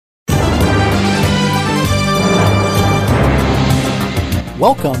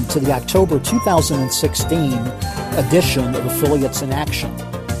Welcome to the October 2016 edition of Affiliates in Action.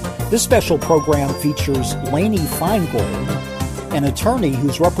 This special program features Lainey Feingold, an attorney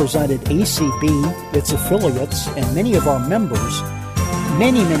who's represented ACB, its affiliates, and many of our members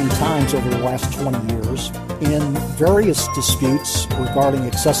many times over the last 20 years in various disputes regarding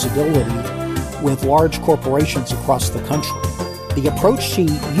accessibility with large corporations across the country. The approach she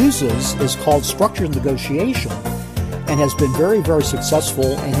uses is called structured negotiation and has been very successful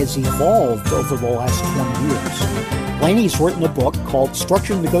and has evolved over the last 20 years. Lainey's written a book called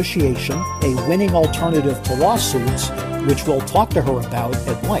Structured Negotiation, a Winning Alternative to Lawsuits, which we'll talk to her about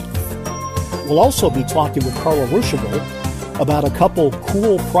at length. We'll also be talking with Carla Ruschival about a couple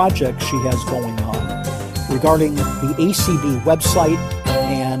cool projects she has going on regarding the ACB website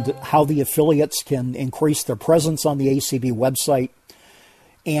and how the affiliates can increase their presence on the ACB website,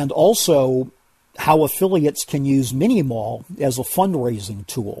 and also how affiliates can use Mini-Mall as a fundraising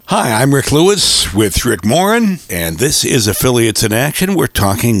tool. Hi, I'm Rick Lewis with Rick Morin, and this is Affiliates in Action. We're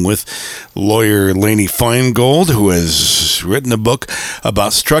talking with lawyer Lainey Feingold, who has written a book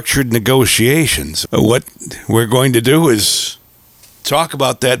about structured negotiations. What we're going to do is talk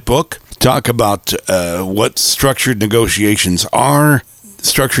about that book, talk about what structured negotiations are,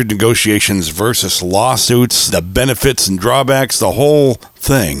 structured negotiations versus lawsuits, the benefits and drawbacks, the whole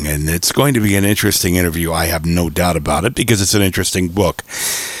thing. And it's going to be an interesting interview. I have no doubt about it because it's an interesting book.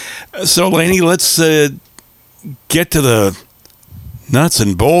 So, Lainey, let's get to the nuts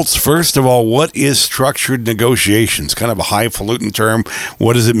and bolts. First of all, what is structured negotiations? Kind of a highfalutin term.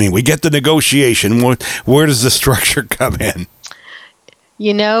 What does it mean? We get the negotiation. Where does the structure come in?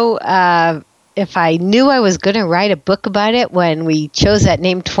 You know, if I knew I was going to write a book about it when we chose that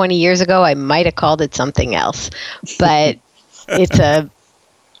name 20 years ago, I might have called it something else. But it's a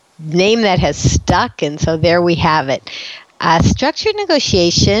name that has stuck, and so there we have it. Structured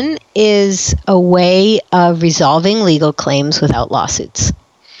negotiation is a way of resolving legal claims without lawsuits.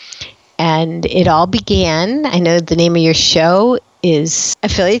 And it all began, I know the name of your show is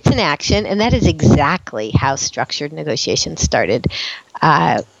Affiliates in Action, and that is exactly how structured negotiation started.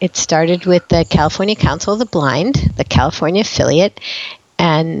 It started with the California Council of the Blind, the California affiliate,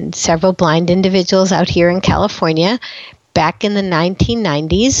 and several blind individuals out here in California back in the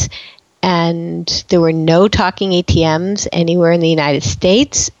 1990s. And there were no talking ATMs anywhere in the United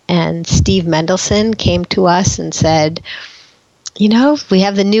States. And Steve Mendelson came to us and said, you know, if we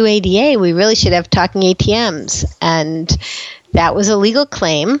have the new ADA, we really should have talking ATMs. And that was a legal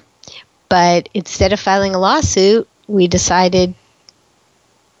claim. But instead of filing a lawsuit, we decided,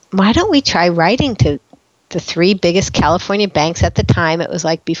 why don't we try writing to the three biggest California banks at the time? It was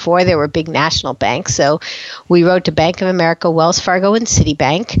like before there were big national banks. So we wrote to Bank of America, Wells Fargo, and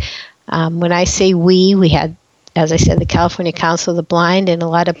Citibank. When I say we had, as I said, the California Council of the Blind and a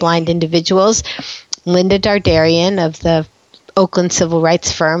lot of blind individuals. Linda Dardarian of the Oakland civil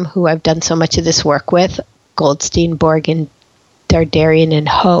rights firm, who I've done so much of this work with, Goldstein, Borgen, Dardarian, and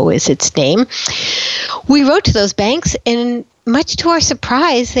Ho is its name. We wrote to those banks, and much to our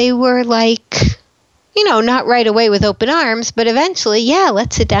surprise, they were like, you know, not right away with open arms, but eventually, yeah,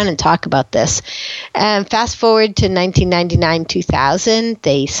 let's sit down and talk about this. And fast forward to 1999, 2000,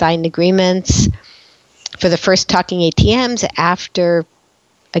 they signed agreements for the first talking ATMs after,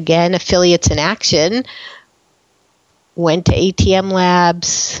 again, Affiliates in Action went to ATM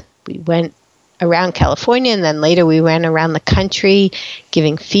labs. We went around California, and then later we ran around the country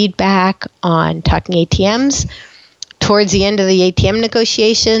giving feedback on talking ATMs. Towards the end of the ATM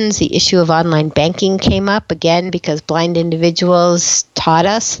negotiations, the issue of online banking came up again because blind individuals taught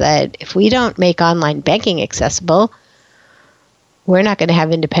us that if we don't make online banking accessible, we're not going to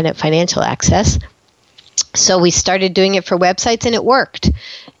have independent financial access. So we started doing it for websites, and it worked.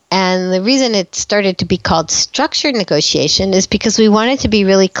 And the reason it started to be called structured negotiation is because we wanted to be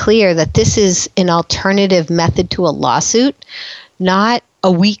really clear that this is an alternative method to a lawsuit, not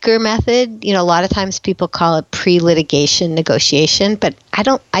a weaker method. You know, a lot of times people call it pre-litigation negotiation, but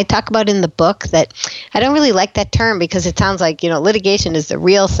I talk about in the book that I don't really like that term because it sounds like, you know, litigation is the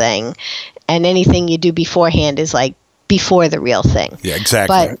real thing and anything you do beforehand is like before the real thing. Yeah,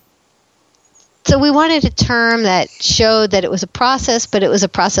 exactly. So we wanted a term that showed that it was a process, but it was a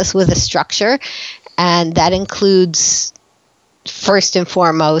process with a structure, and that includes first and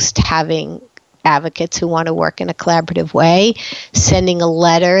foremost having advocates who want to work in a collaborative way, sending a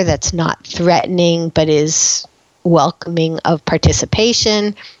letter that's not threatening but is welcoming of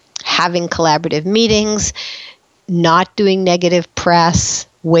participation, having collaborative meetings, not doing negative press,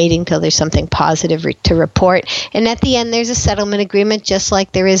 waiting till there's something positive to report. And at the end, there's a settlement agreement, just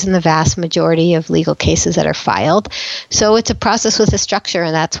like there is in the vast majority of legal cases that are filed. So it's a process with a structure,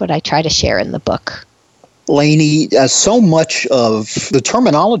 and that's what I try to share in the book. Lainey, so much of the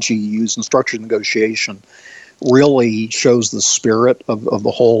terminology used in structured negotiation really shows the spirit of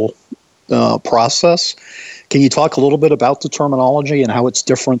the whole process. Can you talk a little bit about the terminology and how it's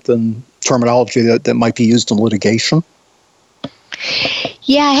different than terminology that might be used in litigation?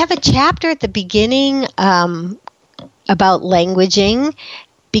 Yeah, I have a chapter at the beginning about languaging,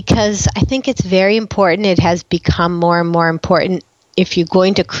 because I think it's very important. It has become more and more important. If you're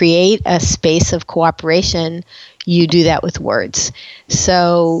going to create a space of cooperation, you do that with words.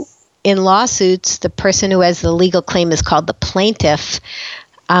 So in lawsuits, the person who has the legal claim is called the plaintiff.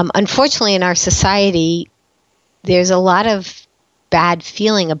 Unfortunately, in our society, there's a lot of bad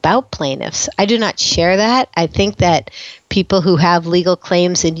feeling about plaintiffs. I do not share that. I think that people who have legal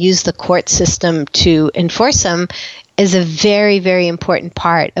claims and use the court system to enforce them is a very, very important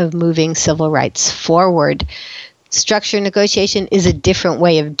part of moving civil rights forward. Structured negotiation is a different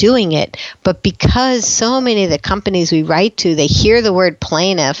way of doing it, but because so many of the companies we write to, they hear the word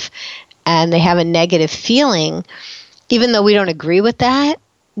plaintiff and they have a negative feeling, even though we don't agree with that,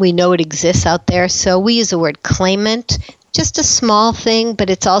 we know it exists out there, so we use the word claimant. Just a small thing, but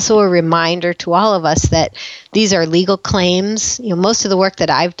it's also a reminder to all of us that these are legal claims. You know, most of the work that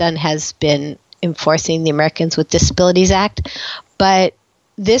I've done has been enforcing the Americans with Disabilities Act, but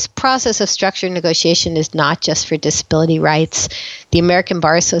this process of structured negotiation is not just for disability rights. The American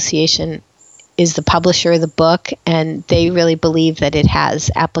Bar Association is the publisher of the book, and they really believe that it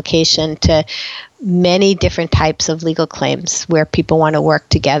has application to many different types of legal claims where people want to work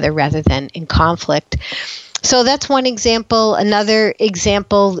together rather than in conflict. So that's one example. Another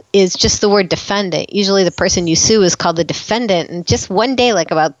example is just the word defendant. Usually the person you sue is called the defendant. And just one day, like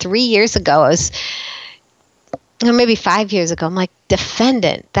about 3 years ago, or maybe 5 years ago, I'm like,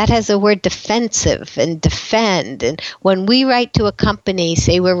 defendant. That has the word defensive and defend. And when we write to a company,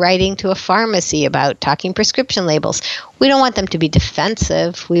 say we're writing to a pharmacy about talking prescription labels, we don't want them to be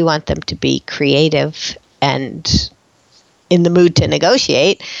defensive. We want them to be creative and in the mood to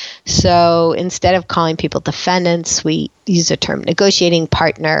negotiate. So instead of calling people defendants, we use the term negotiating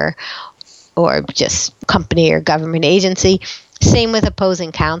partner or just company or government agency. Same with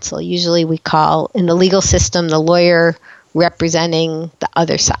opposing counsel. Usually we call, in the legal system, the lawyer representing the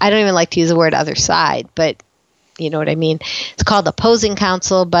other side. I don't even like to use the word other side, but you know what I mean. It's called opposing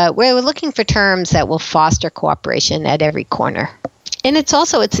counsel, but we're looking for terms that will foster cooperation at every corner. And it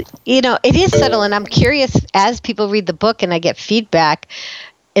is subtle, and I'm curious as people read the book and I get feedback,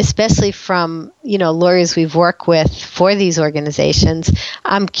 especially from, lawyers we've worked with for these organizations,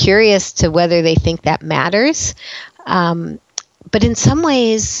 I'm curious to whether they think that matters. But in some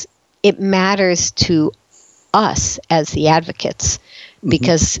ways, it matters to us as the advocates,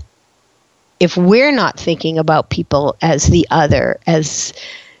 because if we're not thinking about people as the other, as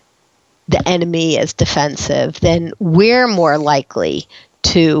the enemy, as defensive, then we're more likely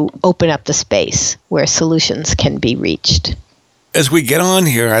to open up the space where solutions can be reached. As we get on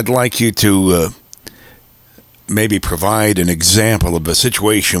here, I'd like you to maybe provide an example of a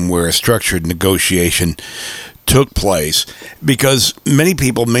situation where a structured negotiation took place, because many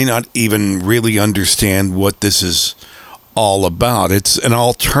people may not even really understand what this is all about. It's an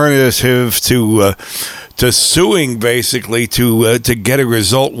alternative to suing, basically, to get a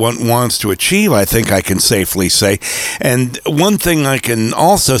result one wants to achieve, I think I can safely say. And one thing I can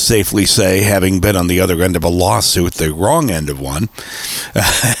also safely say, having been on the other end of a lawsuit, the wrong end of one,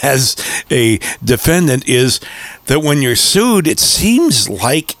 as a defendant, is that when you're sued, it seems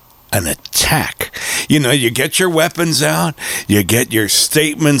like an attack. You get your weapons out, you get your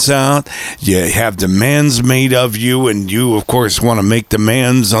statements out, you have demands made of you, and you, of course, want to make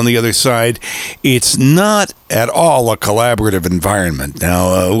demands on the other side. It's not at all a collaborative environment.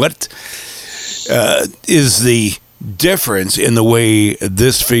 Now, what is the difference in the way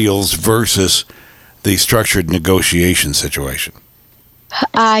this feels versus the structured negotiation situation?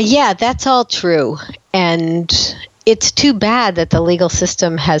 Yeah, that's all true. And it's too bad that the legal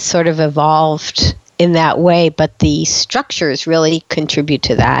system has sort of evolved in that way, but the structures really contribute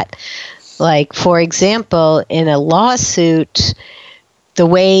to that. Like, for example, in a lawsuit, the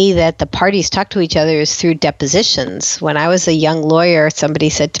way that the parties talk to each other is through depositions. When I was a young lawyer, somebody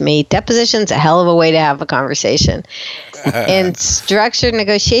said to me, deposition's a hell of a way to have a conversation. In structured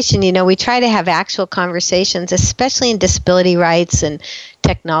negotiation, we try to have actual conversations, especially in disability rights and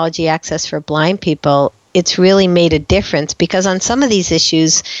technology access for blind people. it's really made a difference, because on some of these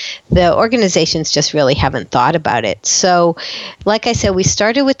issues, the organizations just really haven't thought about it. So, like I said, we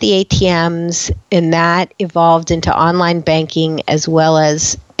started with the ATMs, and that evolved into online banking as well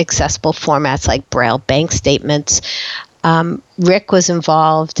as accessible formats like Braille bank statements. Rick was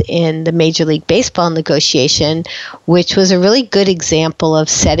involved in the Major League Baseball negotiation, which was a really good example of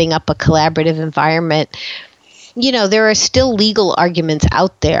setting up a collaborative environment. There are still legal arguments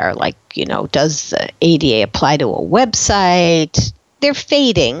out there, like, does the ADA apply to a website? They're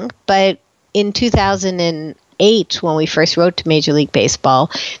fading, but in 2008, when we first wrote to Major League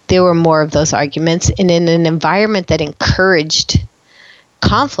Baseball, there were more of those arguments. And in an environment that encouraged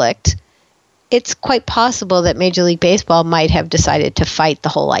conflict, it's quite possible that Major League Baseball might have decided to fight the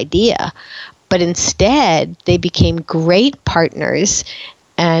whole idea. But instead, they became great partners.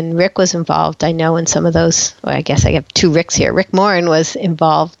 And Rick was involved, I know, in some of those. Well, I guess I have two Ricks here. Rick Morin was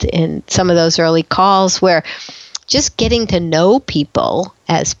involved in some of those early calls where just getting to know people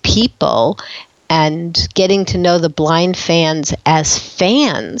as people and getting to know the blind fans as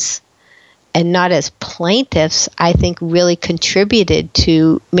fans and not as plaintiffs, I think really contributed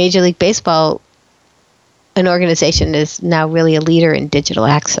to Major League Baseball, an organization that is now really a leader in digital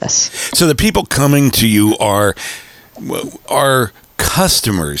access. So the people coming to you are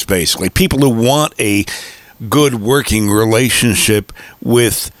customers, basically, people who want a good working relationship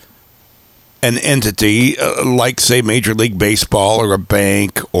with an entity like, say, Major League Baseball or a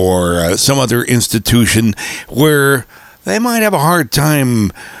bank or some other institution where they might have a hard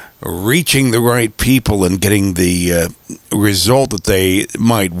time reaching the right people and getting the result that they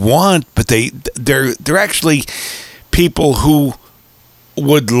might want, but they're actually people who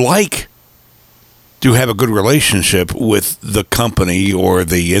would like to have a good relationship with the company or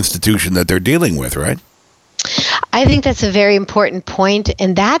the institution that they're dealing with, right? I think that's a very important point,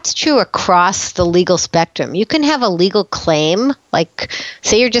 and that's true across the legal spectrum. You can have a legal claim, like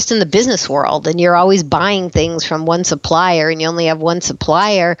say you're just in the business world and you're always buying things from one supplier and you only have one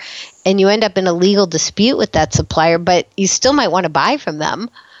supplier, and you end up in a legal dispute with that supplier, but you still might want to buy from them.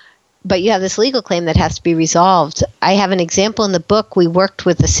 But you have this legal claim that has to be resolved. I have an example in the book. We worked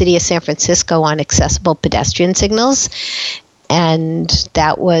with the city of San Francisco on accessible pedestrian signals, and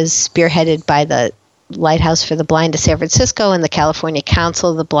that was spearheaded by the Lighthouse for the Blind of San Francisco and the California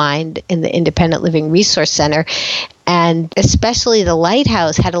Council of the Blind and the Independent Living Resource Center. And especially the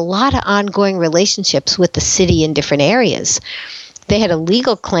Lighthouse had a lot of ongoing relationships with the city in different areas. They had a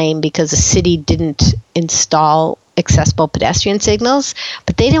legal claim because the city didn't install accessible pedestrian signals,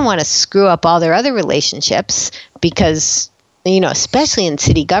 but they didn't want to screw up all their other relationships because, especially in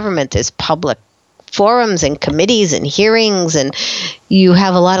city government, there's public forums and committees and hearings, and you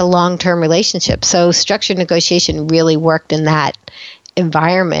have a lot of long-term relationships. So structured negotiation really worked in that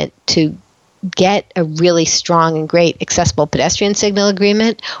environment to get a really strong and great accessible pedestrian signal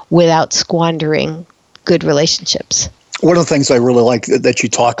agreement without squandering good relationships. One of the things I really like that you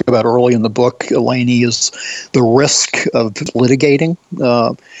talk about early in the book, Lainey, is the risk of litigating,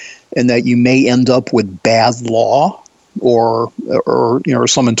 and that you may end up with bad law or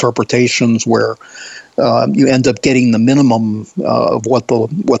some interpretations where you end up getting the minimum of what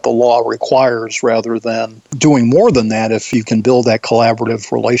the law requires rather than doing more than that if you can build that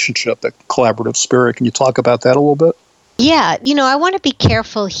collaborative relationship, that collaborative spirit. Can you talk about that a little bit? Yeah, I want to be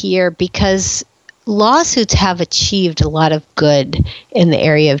careful here because lawsuits have achieved a lot of good in the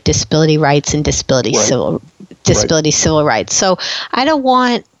area of disability rights and disability civil rights. So I don't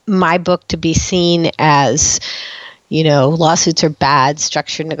want my book to be seen as, lawsuits are bad,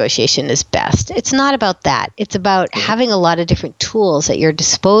 structured negotiation is best. It's not about that. It's about having a lot of different tools at your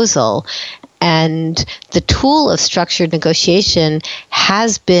disposal. And the tool of structured negotiation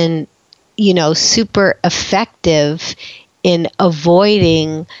has been, super effective in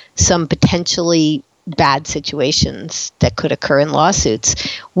avoiding some potentially bad situations that could occur in lawsuits.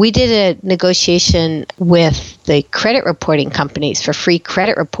 We did a negotiation with the credit reporting companies for free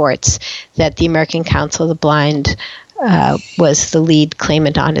credit reports that the American Council of the Blind was the lead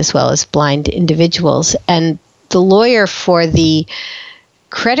claimant on, as well as blind individuals. And the lawyer for the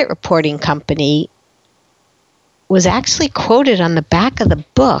credit reporting company was actually quoted on the back of the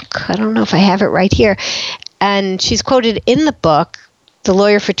book. I don't know if I have it right here. And she's quoted in the book, the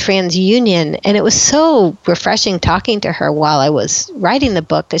lawyer for TransUnion, and it was so refreshing talking to her while I was writing the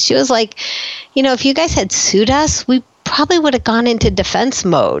book, because she was like, if you guys had sued us, we probably would have gone into defense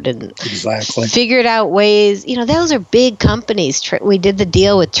mode and figured out ways. Those are big companies. We did the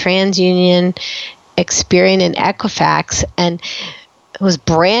deal with TransUnion, Experian, and Equifax, and it was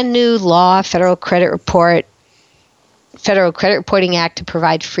brand new law, Federal Credit Reporting Act, to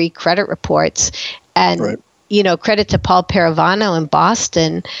provide free credit reports. And, credit to Paul Paravano in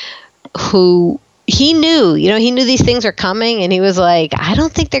Boston, who he knew these things are coming, and he was like, I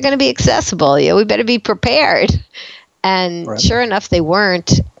don't think they're going to be accessible. We better be prepared. And sure enough, they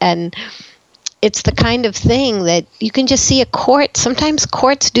weren't. And it's the kind of thing that you can just see a court. Sometimes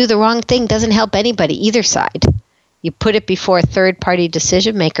courts do the wrong thing. Doesn't help anybody, either side. You put it before a third-party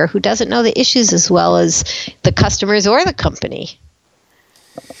decision maker who doesn't know the issues as well as the customers or the company.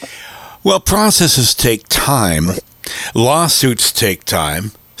 Well, processes take time. Lawsuits take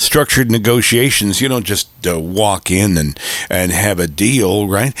time. Structured negotiations, you don't just walk in and have a deal,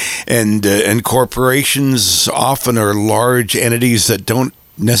 right? And corporations often are large entities that don't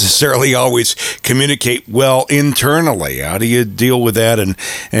necessarily always communicate well internally. How do you deal with that?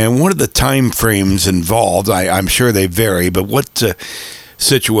 And what are the time frames involved? I'm sure they vary, but what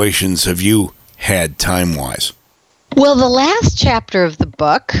situations have you had time-wise? Well, the last chapter of the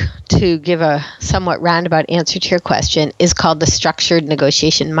book, to give a somewhat roundabout answer to your question, is called The Structured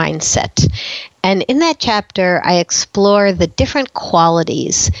Negotiation Mindset. And in that chapter, I explore the different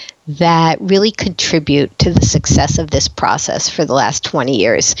qualities that really contribute to the success of this process for the last 20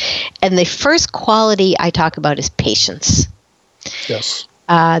 years. And the first quality I talk about is patience. Yes.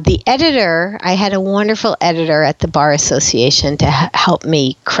 The editor, I had a wonderful editor at the Bar Association to help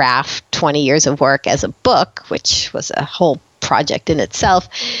me craft 20 years of work as a book, which was a whole project in itself.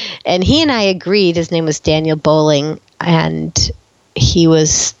 And he and I agreed, his name was Daniel Bowling, and he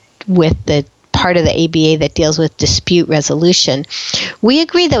was with the part of the ABA that deals with dispute resolution. We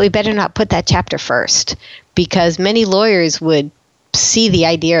agreed that we better not put that chapter first, because many lawyers would see the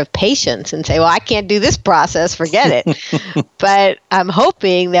idea of patience and say, well, I can't do this process, forget it. But I'm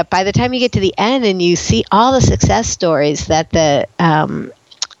hoping that by the time you get to the end and you see all the success stories that my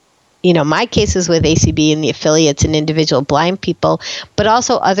cases with ACB and the affiliates and individual blind people, but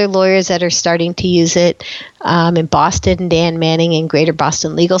also other lawyers that are starting to use it. In Boston, Dan Manning in Greater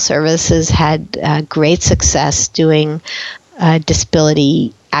Boston Legal Services had great success doing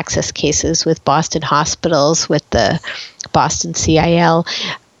disability access cases with Boston hospitals, with the Boston CIL.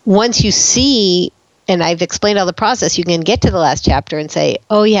 Once you see, and I've explained all the process, you can get to the last chapter and say,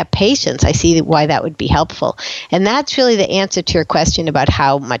 oh yeah, patience, I see why that would be helpful. And that's really the answer to your question about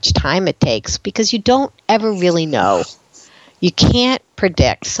how much time it takes, because you don't ever really know. You can't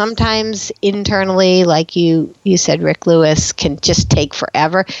predict. Sometimes internally, like you said, Rick Lewis, can just take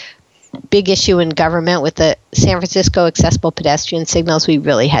forever. Big issue in government with the San Francisco accessible pedestrian signals, we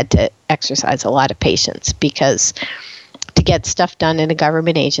really had to exercise a lot of patience, because to get stuff done in a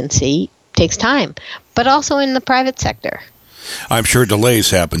government agency takes time, but also in the private sector. I'm sure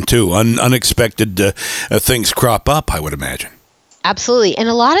delays happen too. Unexpected things crop up, I would imagine. Absolutely. And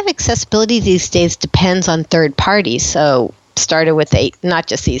a lot of accessibility these days depends on third parties. So started with not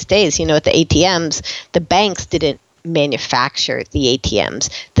just these days, at the ATMs, the banks didn't manufacture the ATMs.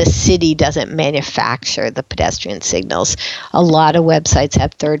 The city doesn't manufacture the pedestrian signals. A lot of websites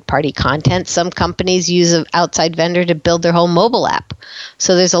have third-party content. Some companies use an outside vendor to build their whole mobile app.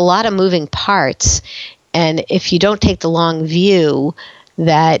 So there's a lot of moving parts. And if you don't take the long view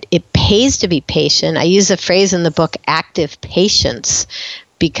that it pays to be patient, I use a phrase in the book, active patience,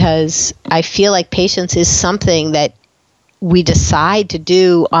 because I feel like patience is something that we decide to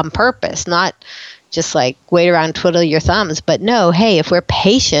do on purpose, not just like wait around, twiddle your thumbs. But no, hey, if we're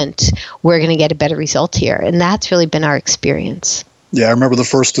patient, we're going to get a better result here. And that's really been our experience. Yeah, I remember the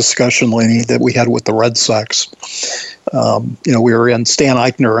first discussion, Lainey, that we had with the Red Sox. We were in, Stan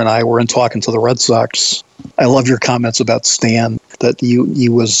Eichner and I were in talking to the Red Sox. I love your comments about Stan, that he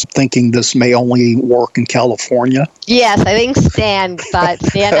was thinking this may only work in California. Yes, I think Stan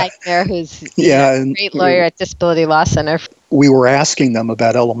Eichner, who's a great lawyer at Disability Law Center. We were asking them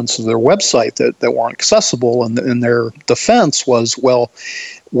about elements of their website that weren't accessible, and their defense was, well,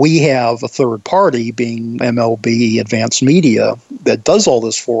 we have a third party, being MLB Advanced Media, that does all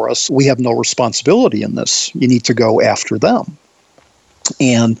this for us. We have no responsibility in this. You need to go after them.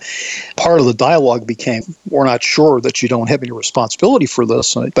 And part of the dialogue became, we're not sure that you don't have any responsibility for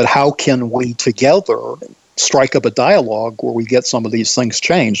this, but how can we together strike up a dialogue where we get some of these things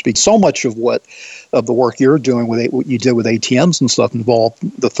changed? Because so much of the work you're doing with what you did with ATMs and stuff involved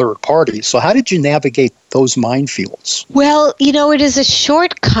the third party. So how did you navigate those minefields? Well, it is a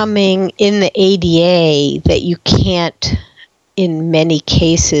shortcoming in the ADA that you can't, in many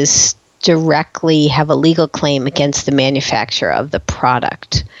cases, directly have a legal claim against the manufacturer of the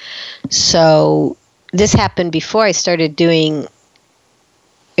product. So this happened before I started doing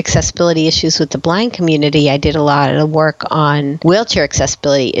accessibility issues with the blind community, I did a lot of work on wheelchair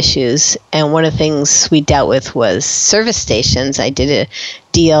accessibility issues. And one of the things we dealt with was service stations. I did a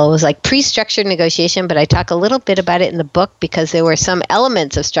deal, it was like pre-structured negotiation, but I talk a little bit about it in the book because there were some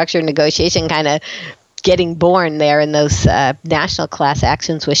elements of structured negotiation kind of getting born there in those national class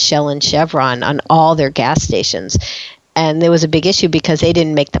actions with Shell and Chevron on all their gas stations. And there was a big issue because they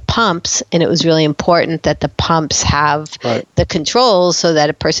didn't make the pumps, and it was really important that the pumps have the controls so that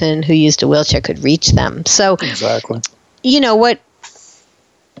a person who used a wheelchair could reach them. So, exactly. You know what?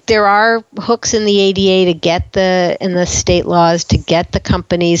 There are hooks in the ADA to get in the state laws to get the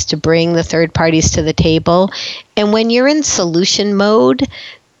companies to bring the third parties to the table. And when you're in solution mode,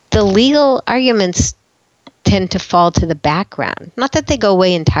 the legal arguments tend to fall to the background. Not that they go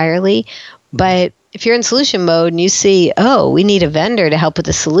away entirely, but if you're in solution mode and you see, oh, we need a vendor to help with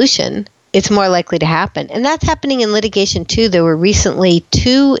the solution, it's more likely to happen. And that's happening in litigation too. There were recently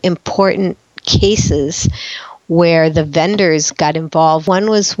 2 important cases where the vendors got involved. One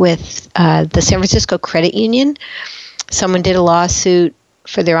was with the San Francisco Credit Union. Someone did a lawsuit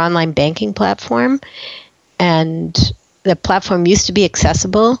for their online banking platform, and the platform used to be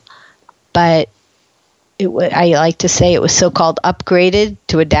accessible, but I like to say it was so-called upgraded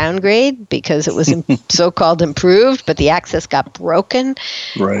to a downgrade because it was so-called improved, but the access got broken.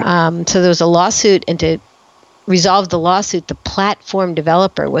 Right. So there was a lawsuit, and to resolve the lawsuit, the platform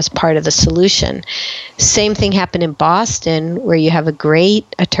developer was part of the solution. Same thing happened in Boston, where you have a great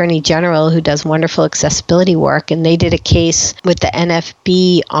attorney general who does wonderful accessibility work, and they did a case with the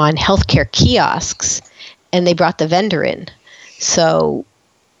NFB on healthcare kiosks, and they brought the vendor in. So...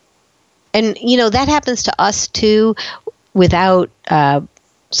 And, you know, that happens to us, too, without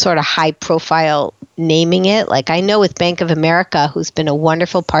sort of high-profile naming it. Like I know with Bank of America, who's been a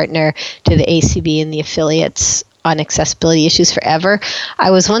wonderful partner to the ACB and the affiliates on accessibility issues forever.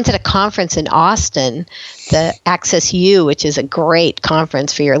 I was once at a conference in Austin, the Access U, which is a great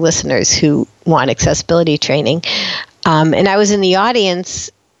conference for your listeners who want accessibility training. And I was in the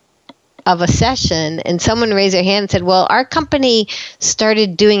audience of a session, and someone raised their hand and said, well, our company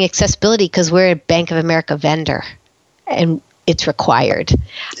started doing accessibility because we're a Bank of America vendor and it's required.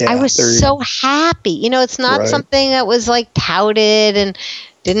 Yeah, I was so happy. You know, it's not something that was like touted and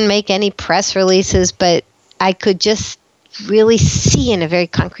didn't make any press releases, but I could just really see in a very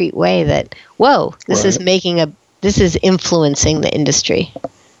concrete way that, whoa, this is this is influencing the industry.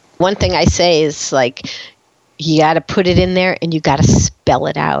 One thing I say is like, you got to put it in there and you got to spell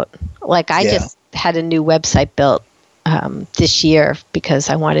it out. Like I just had a new website built this year because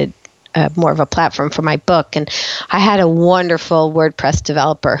I wanted more of a platform for my book. And I had a wonderful WordPress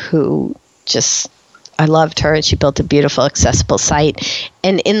developer who I loved her, and she built a beautiful, accessible site.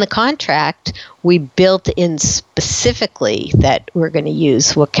 And in the contract, we built in specifically that we're going to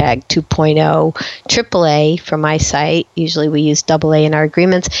use WCAG 2.0 AAA for my site. Usually we use AA in our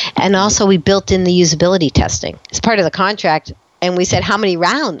agreements. And also we built in the usability testing as part of the contract. And we said how many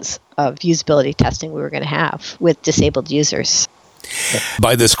rounds of usability testing we were going to have with disabled users.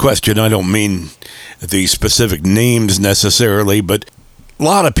 By this question, I don't mean the specific names necessarily, but a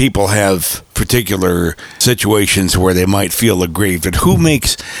lot of people have particular situations where they might feel aggrieved. And who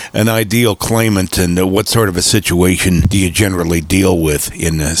makes an ideal claimant, and what sort of a situation do you generally deal with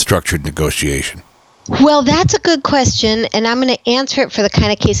in a structured negotiation? Well, that's a good question, and I'm going to answer it for the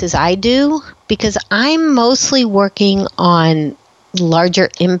kind of cases I do, because I'm mostly working on larger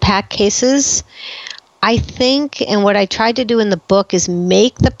impact cases. I think, and what I tried to do in the book is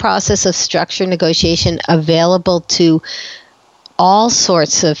make the process of structured negotiation available to all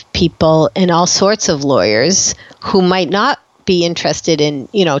sorts of people and all sorts of lawyers who might not be interested in,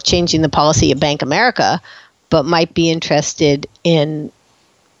 changing the policy of Bank America, but might be interested in,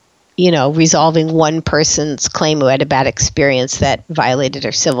 resolving one person's claim who had a bad experience that violated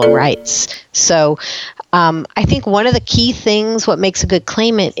her civil rights. So I think one of the key things, what makes a good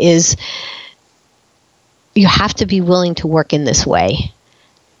claimant, is you have to be willing to work in this way.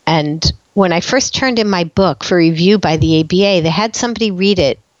 And when I first turned in my book for review by the ABA, they had somebody read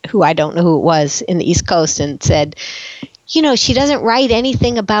it, who I don't know who it was, in the East Coast, and said, she doesn't write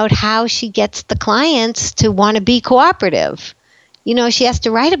anything about how she gets the clients to want to be cooperative. She has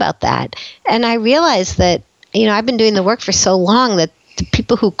to write about that. And I realized that, I've been doing the work for so long that the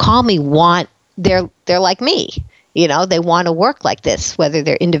people who call me they're like me. They want to work like this, whether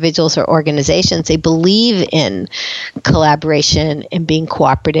they're individuals or organizations. They believe in collaboration and being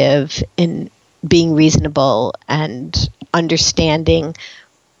cooperative and being reasonable and understanding.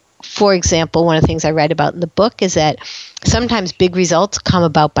 For example, one of the things I write about in the book is that sometimes big results come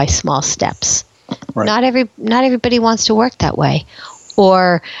about by small steps. Right. Not everybody wants to work that way.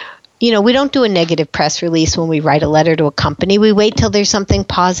 Or, we don't do a negative press release when we write a letter to a company. We wait till there's something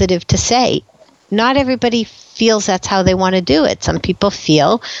positive to say. Not everybody feels that's how they want to do it. Some people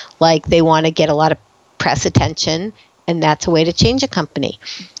feel like they want to get a lot of press attention, and that's a way to change a company.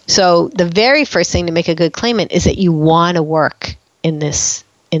 So the very first thing to make a good claimant is that you want to work in this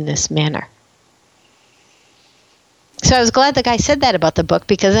manner. So I was glad the guy said that about the book,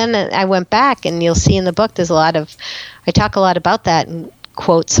 because then I went back, and you'll see in the book I talk a lot about that and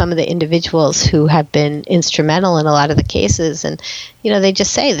quote some of the individuals who have been instrumental in a lot of the cases. And, they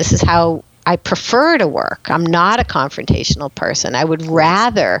just say, this is how I prefer to work. I'm not a confrontational person. I would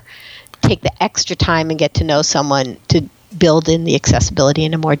rather take the extra time and get to know someone to build in the accessibility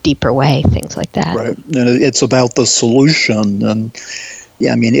in a more deeper way, things like that. Right. And it's about the solution. And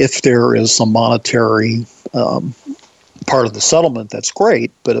if there is some monetary part of the settlement, that's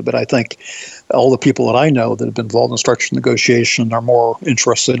great. But I think all the people that I know that have been involved in structured negotiation are more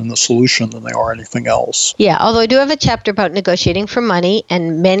interested in the solution than they are anything else. Yeah, although I do have a chapter about negotiating for money,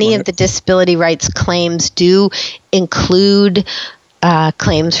 and many of the disability rights claims do include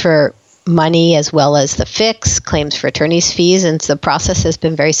claims for money as well as the fix, claims for attorney's fees, and the process has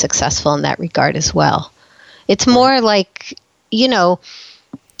been very successful in that regard as well. It's more like,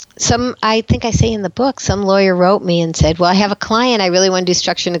 I think I say in the book, some lawyer wrote me and said, well, I have a client, I really want to do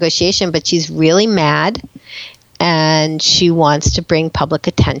structured negotiation, but she's really mad and she wants to bring public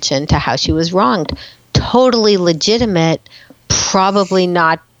attention to how she was wronged. Totally legitimate, probably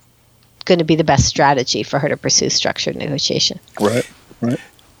not going to be the best strategy for her to pursue structured negotiation. Right.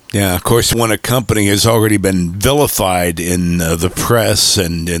 Yeah, of course, when a company has already been vilified in the press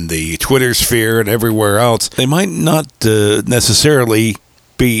and in the Twitter sphere and everywhere else, they might not necessarily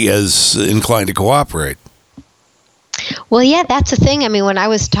be as inclined to cooperate. Well, yeah, that's the thing. When I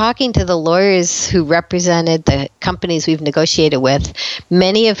was talking to the lawyers who represented the companies we've negotiated with,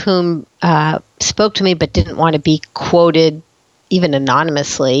 many of whom spoke to me but didn't want to be quoted even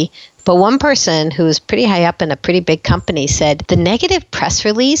anonymously. But one person who was pretty high up in a pretty big company said the negative press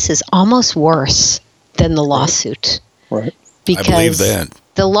release is almost worse than the lawsuit. Right. Because I believe that.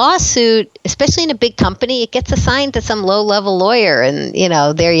 The lawsuit, especially in a big company, it gets assigned to some low-level lawyer, and,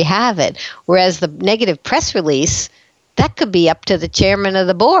 there you have it. Whereas the negative press release, that could be up to the chairman of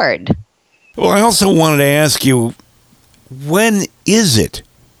the board. Well, I also wanted to ask you, when is it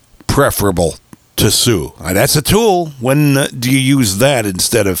preferable to sue? That's a tool. When do you use that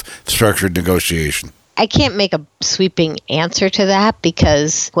instead of structured negotiation? I can't make a sweeping answer to that,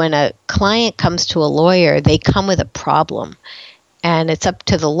 because when a client comes to a lawyer, they come with a problem. And it's up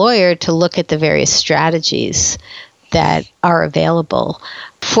to the lawyer to look at the various strategies that are available.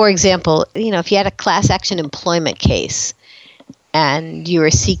 For example, if you had a class action employment case and you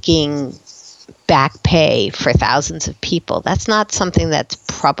were seeking back pay for thousands of people, that's not something that's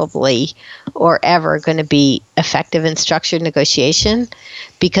probably or ever going to be effective in structured negotiation,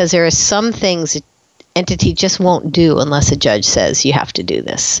 because there are some things an entity just won't do unless a judge says you have to do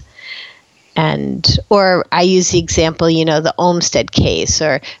this. Or I use the example, the Olmstead case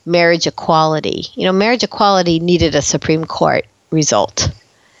or marriage equality. Marriage equality needed a Supreme Court result.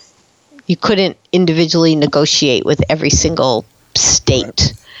 You couldn't individually negotiate with every single state.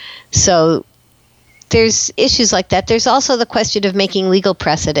 Right. So there's issues like that. There's also the question of making legal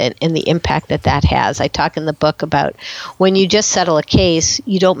precedent and the impact that has. I talk in the book about when you just settle a case,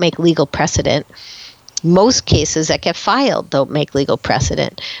 you don't make legal precedent. Most cases that get filed don't make legal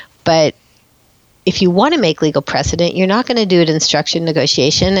precedent. But if you want to make legal precedent, you're not going to do it in structured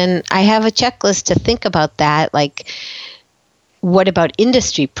negotiation. And I have a checklist to think about that, like, what about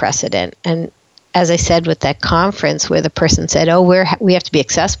industry precedent? And as I said with that conference where the person said, we have to be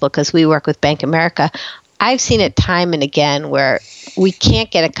accessible because we work with Bank America, I've seen it time and again where we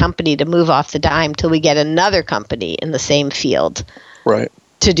can't get a company to move off the dime till we get another company in the same field. Right.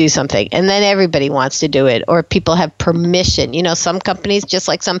 To do something, and then everybody wants to do it, or people have permission. Some companies, just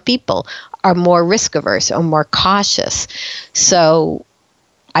like some people, are more risk averse or more cautious. So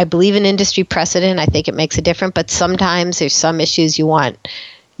I believe in industry precedent. I think it makes a difference, but sometimes there's some issues you want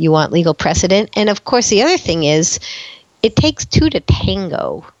legal precedent. And of course, the other thing is it takes two to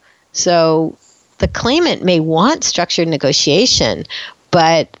tango. So the claimant may want structured negotiation,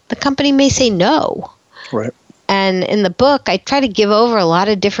 but the company may say no. Right. And in the book, I try to give over a lot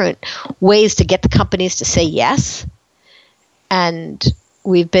of different ways to get the companies to say yes. And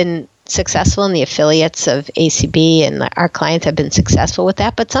we've been successful in the affiliates of ACB, and our clients have been successful with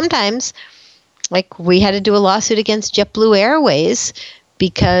that. But sometimes, like, we had to do a lawsuit against JetBlue Airways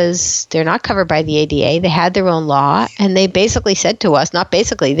because they're not covered by the ADA. They had their own law, and they basically said to us, not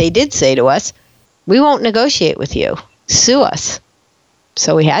basically, they did say to us, we won't negotiate with you. Sue us.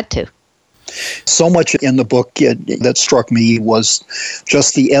 So we had to. So much in the book that struck me was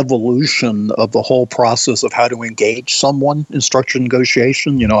just the evolution of the whole process of how to engage someone in structured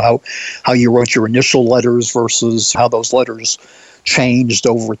negotiation. You know, how you wrote your initial letters versus how those letters changed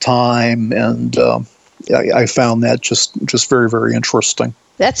over time. And I found that just very, very interesting.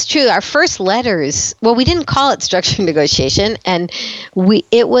 That's true. Our first letters, well, we didn't call it structured negotiation, and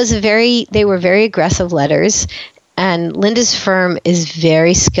they were very aggressive letters. And Linda's firm is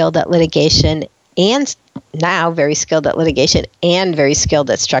very skilled at litigation, and now very skilled at litigation and very skilled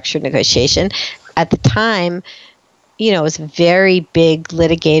at structured negotiation. At the time, it was a very big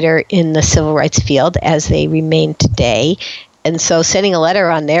litigator in the civil rights field, as they remain today. And so sending a letter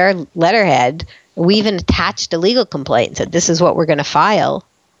on their letterhead, we even attached a legal complaint and said, this is what we're going to file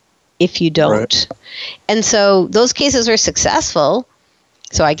if you don't. Right. And so those cases were successful.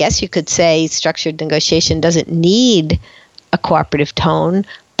 So I guess you could say structured negotiation doesn't need a cooperative tone.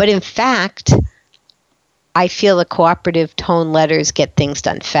 But in fact, I feel the cooperative tone letters get things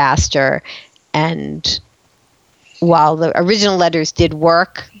done faster. And while the original letters did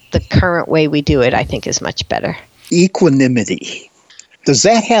work, the current way we do it, I think, is much better. Equanimity. Does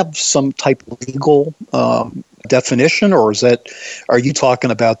that have some type of legal definition, or are you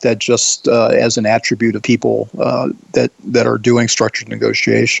talking about that just as an attribute of people that are doing structured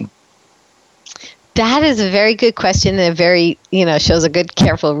negotiation? That is a very good question, and shows a good,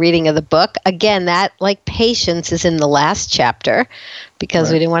 careful reading of the book. Again, that, like patience, is in the last chapter,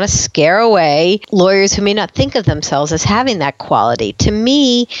 because we didn't want to scare away lawyers who may not think of themselves as having that quality. To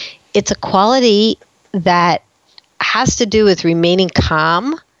me, it's a quality that has to do with remaining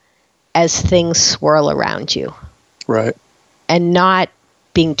calm as things swirl around you. Right. And not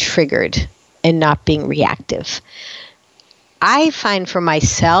being triggered and not being reactive. I find for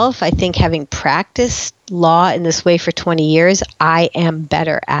myself, I think having practiced law in this way for 20 years, I am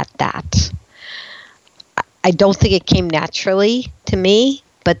better at that. I don't think it came naturally to me,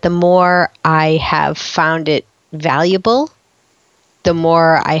 but the more I have found it valuable, the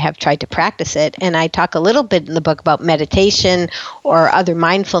more I have tried to practice it. And I talk a little bit in the book about meditation or other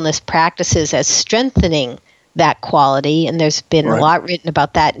mindfulness practices as strengthening that quality. And there's been a lot written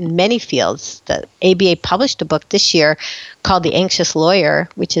about that in many fields. The ABA published a book this year called The Anxious Lawyer,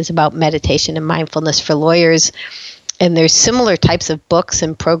 which is about meditation and mindfulness for lawyers. And there's similar types of books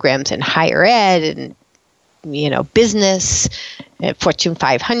and programs in higher ed and business, Fortune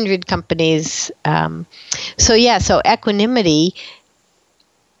 500 companies. So equanimity.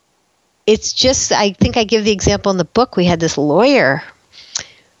 It's just, I think I give the example in the book. We had this lawyer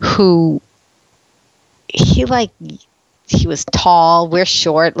who, he was tall. We're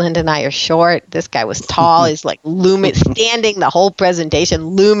short. Linda and I are short. This guy was tall. He's like standing the whole presentation,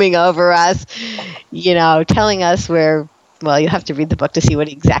 looming over us, telling us you'll have to read the book to see what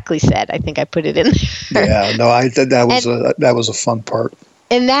he exactly said. I think I put it in there. Yeah, no, that was a fun part.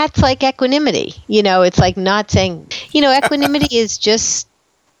 And that's like equanimity. It's like not saying, equanimity is just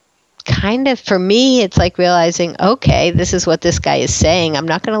kind of, for me, it's like realizing, okay, this is what this guy is saying. I'm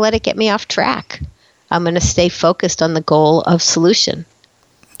not going to let it get me off track. I'm going to stay focused on the goal of solution.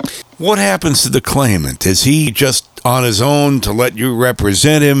 What happens to the claimant? Is he just on his own to let you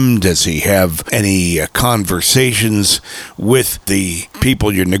represent him? Does he have any conversations with the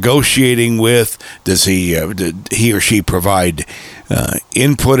people you're negotiating with? Does he or she provide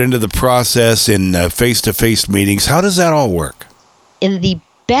input into the process in face-to-face meetings? How does that all work? In the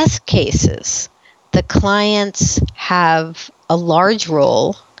best cases, the clients have a large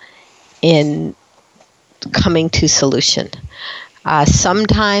role in coming to solution.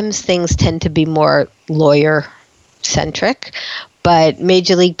 Sometimes things tend to be more lawyer-centric, but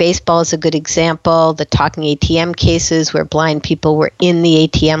Major League Baseball is a good example. The talking ATM cases where blind people were in the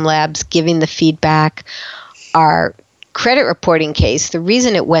ATM labs giving the feedback. Our credit reporting case, the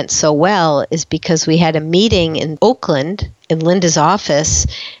reason it went so well is because we had a meeting in Oakland in Linda's office,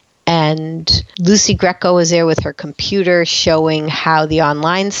 and Lucy Greco was there with her computer showing how the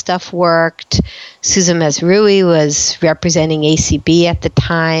online stuff worked. Susan Mesrui was representing ACB at the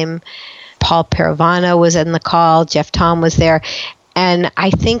time. Paul Paravano was in the call. Jeff Tom was there. And I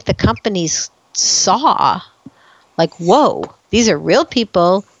think the companies saw, like, whoa, these are real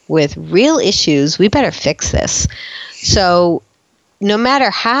people with real issues. We better fix this. So no matter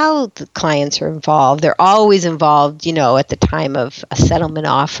how the clients are involved, they're always involved, at the time of a settlement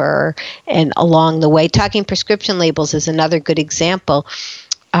offer and along the way. Talking prescription labels is another good example.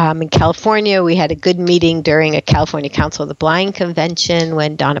 In California, we had a good meeting during a California Council of the Blind convention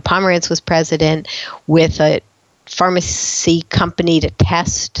when Donna Pomerantz was president with a pharmacy company to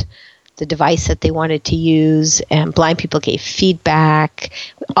test the device that they wanted to use, and blind people gave feedback.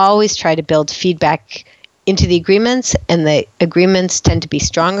 We always try to build feedback into the agreements, and the agreements tend to be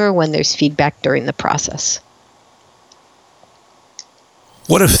stronger when there's feedback during the process.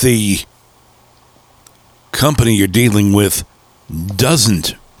 What if the company you're dealing with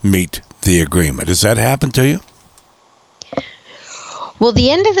doesn't meet the agreement? Does that happen to you? Well, the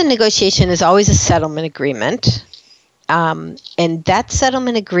end of the negotiation is always a settlement agreement. And that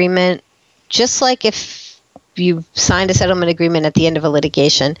settlement agreement, just like if you signed a settlement agreement at the end of a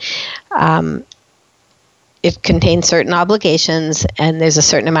litigation, it contains certain obligations, and there's a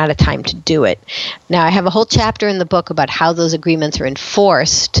certain amount of time to do it. Now, I have a whole chapter in the book about how those agreements are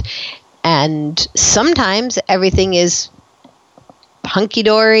enforced, and sometimes everything is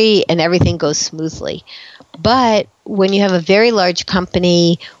hunky-dory and everything goes smoothly. But when you have a very large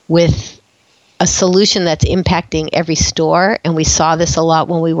company with a solution that's impacting every store, and we saw this a lot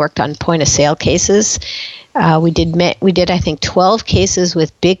when we worked on point-of-sale cases. We did, I think, 12 cases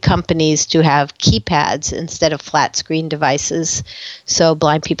with big companies to have keypads instead of flat-screen devices, so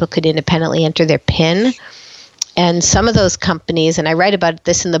blind people could independently enter their PIN. And some of those companies, and I write about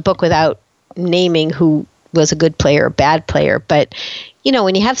this in the book without naming who was a good player or bad player, but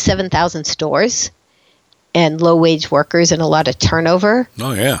when you have 7,000 stores and low-wage workers and a lot of turnover,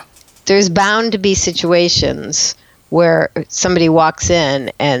 oh yeah, there's bound to be situations where somebody walks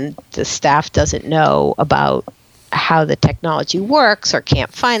in and the staff doesn't know about how the technology works or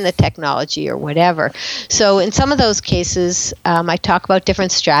can't find the technology or whatever. So in some of those cases, I talk about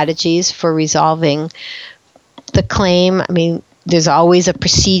different strategies for resolving the claim. I mean, there's always a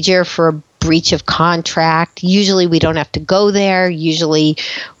procedure for a breach of contract. Usually we don't have to go there. Usually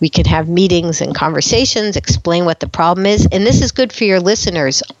we can have meetings and conversations, explain what the problem is. And this is good for your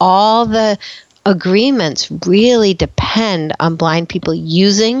listeners. All the agreements really depend on blind people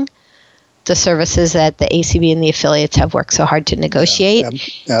using the services that the ACB and the affiliates have worked so hard to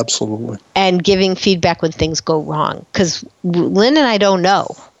negotiate. Yeah, absolutely. And giving feedback when things go wrong. Because Lynn and I don't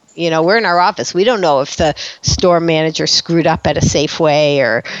know. We're in our office. We don't know if the store manager screwed up at a Safeway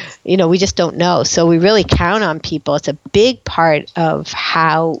or, we just don't know. So we really count on people. It's a big part of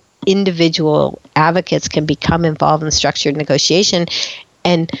how individual advocates can become involved in structured negotiation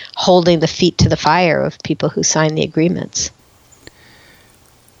and holding the feet to the fire of people who sign the agreements.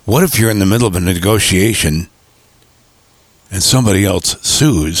 What if you're in the middle of a negotiation and somebody else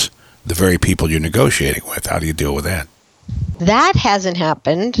sues the very people you're negotiating with? How do you deal with that? That hasn't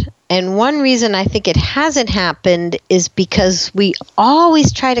happened. And one reason I think it hasn't happened is because we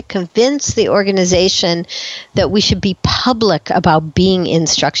always try to convince the organization that we should be public about being in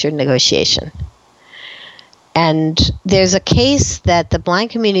structured negotiation. And there's a case that the blind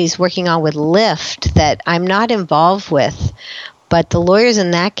community is working on with Lyft that I'm not involved with, but the lawyers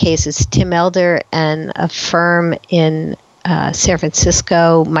in that case is Tim Elder and a firm in San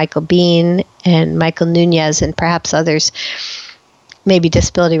Francisco, Michael Bean and Michael Nunez, and perhaps others, maybe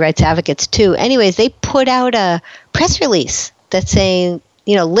disability rights advocates too. Anyways, they put out a press release that's saying,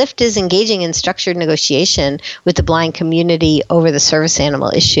 Lyft is engaging in structured negotiation with the blind community over the service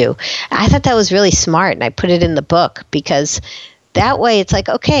animal issue. I thought that was really smart, and I put it in the book because that way it's like,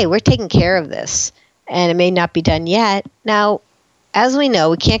 okay, we're taking care of this, and it may not be done yet. Now, as we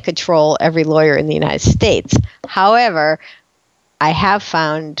know, we can't control every lawyer in the United States. However, I have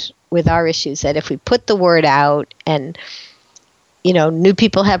found with our issues that if we put the word out and, new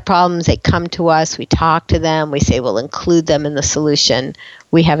people have problems, they come to us, we talk to them, we say we'll include them in the solution.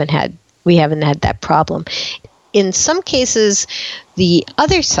 We haven't had that problem. In some cases, the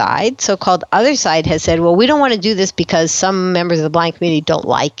other side, so-called other side, has said, well, we don't want to do this because some members of the blind community don't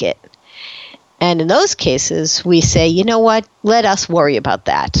like it. And in those cases, we say, you know what, let us worry about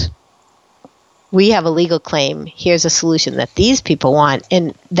that. We have a legal claim. Here's a solution that these people want.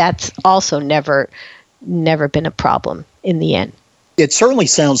 And that's also never been a problem in the end. It certainly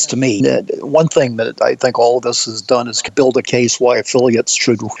sounds to me that one thing that I think all of this has done is build a case why affiliates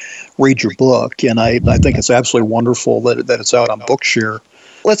should read your book. And I think it's absolutely wonderful that it's out on Bookshare.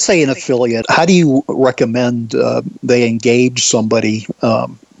 Let's say an affiliate, how do you recommend they engage somebody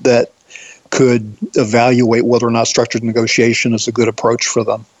that could evaluate whether or not structured negotiation is a good approach for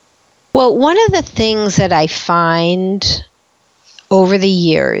them? Well, one of the things that I find over the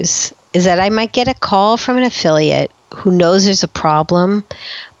years is that I might get a call from an affiliate who knows there's a problem,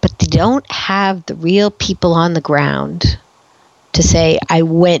 but they don't have the real people on the ground to say, I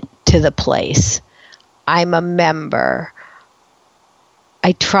went to the place, I'm a member,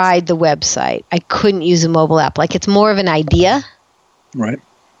 I tried the website, I couldn't use a mobile app. Like, it's more of an idea, right,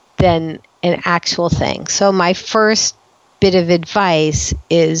 than an actual thing. So my first bit of advice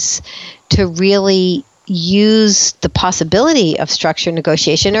is to really use the possibility of structured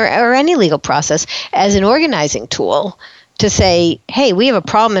negotiation or any legal process as an organizing tool to say, hey, we have a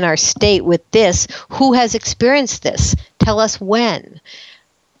problem in our state with this. Who has experienced this? Tell us when.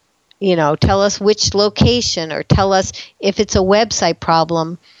 Tell us which location, or tell us if it's a website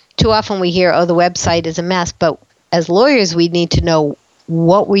problem. Too often we hear, the website is a mess. But as lawyers, we need to know,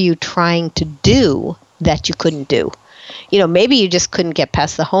 what were you trying to do that you couldn't do? Maybe you just couldn't get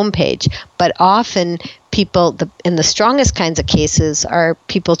past the homepage. But often people, in the strongest kinds of cases, are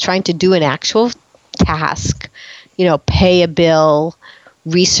people trying to do an actual task, pay a bill,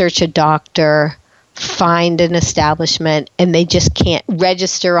 research a doctor, find an establishment, and they just can't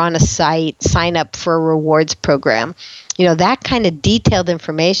register on a site, sign up for a rewards program. That kind of detailed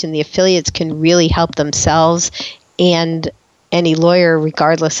information, the affiliates can really help themselves and any lawyer,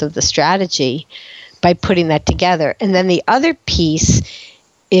 regardless of the strategy, by putting that together. And then the other piece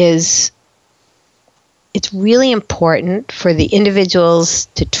is, it's really important for the individuals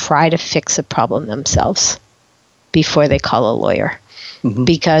to try to fix a problem themselves before they call a lawyer. Mm-hmm.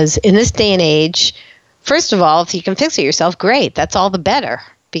 Because in this day and age, first of all, if you can fix it yourself, great. That's all the better.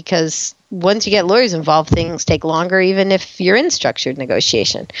 Because once you get lawyers involved, things take longer, even if you're in structured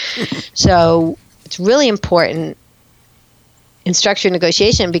negotiation. So it's really important in structured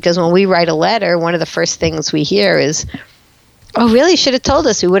negotiation, because when we write a letter, one of the first things we hear is, really, you should have told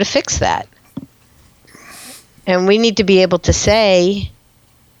us. We would have fixed that. And we need to be able to say,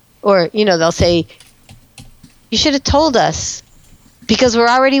 or, they'll say, you should have told us, because we're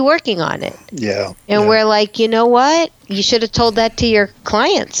already working on it. Yeah. And we're like, you know what? You should have told that to your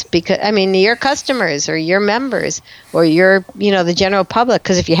clients, because, your customers or your members or your, the general public.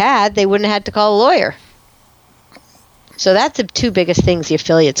 Because if you had, they wouldn't have had to call a lawyer. So that's the two biggest things the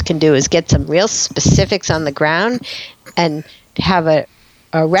affiliates can do, is get some real specifics on the ground and have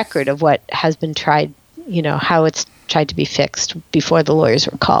a record of what has been tried, how it's tried to be fixed before the lawyers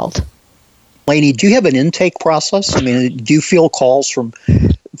were called. Lainey, do you have an intake process? Do you feel calls from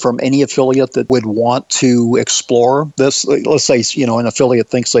any affiliate that would want to explore this? Let's say, an affiliate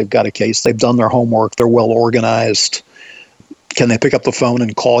thinks they've got a case, they've done their homework, they're well organized. Can they pick up the phone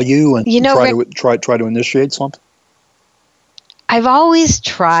and call you and try to initiate something? I've always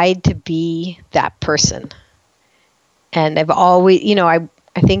tried to be that person. And I've always, I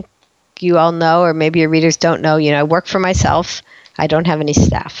think you all know, or maybe your readers don't know, I work for myself. I don't have any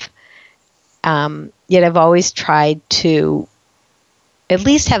staff. Yet I've always tried to at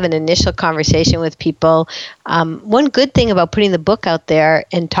least have an initial conversation with people. One good thing about putting the book out there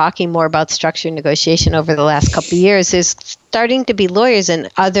and talking more about structured negotiation over the last couple of years is starting to be lawyers in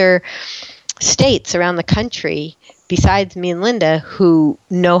other states around the country, besides me and Linda, who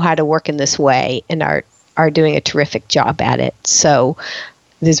know how to work in this way and are doing a terrific job at it. So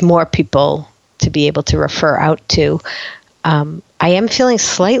there's more people to be able to refer out to. I am feeling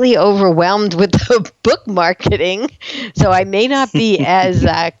slightly overwhelmed with the book marketing, so I may not be as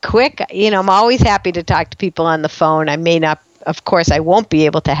quick. I'm always happy to talk to people on the phone. I may not, of course, I won't be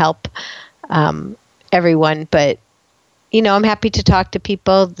able to help everyone, but I'm happy to talk to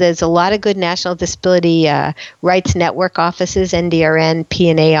people. There's a lot of good National Disability Rights Network offices, NDRN,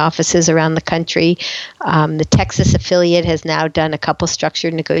 P&A offices around the country. The Texas affiliate has now done a couple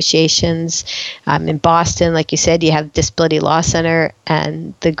structured negotiations. In Boston, like you said, you have Disability Law Center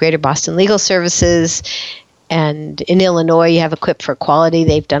and the Greater Boston Legal Services. And in Illinois, you have Equip for Equality.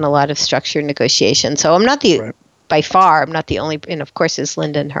 They've done a lot of structured negotiations. So I'm not by far, I'm not the only, and of course it's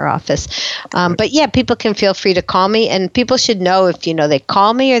Linda in her office. But yeah, people can feel free to call me, and people should know if, they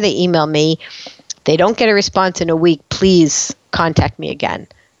call me or they email me, they don't get a response in a week, please contact me again.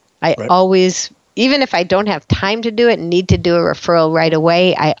 I always, even if I don't have time to do it and need to do a referral right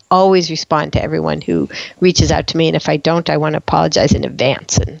away, I always respond to everyone who reaches out to me. And if I don't, I want to apologize in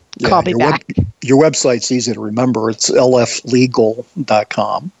advance and call me back. Your website's easy to remember. It's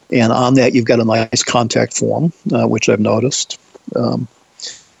lflegal.com. And on that, you've got a nice contact form, which I've noticed. So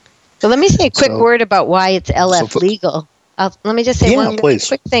let me say a quick word about why it's LF Legal. Let me just say one quick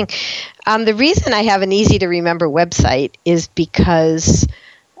thing. The reason I have an easy-to-remember website is because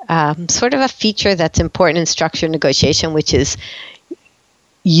sort of a feature that's important in structured negotiation, which is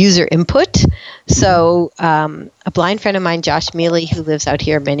user input. So a blind friend of mine, Josh Mealy, who lives out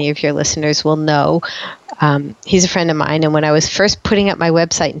here, many of your listeners will know, he's a friend of mine. And when I was first putting up my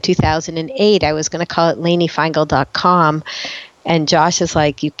website in 2008, I was going to call it LaineyFeingold.com. And Josh is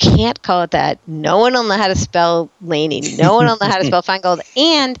like, you can't call it that. No one will know how to spell Lainey. No one will know how to spell Feingold.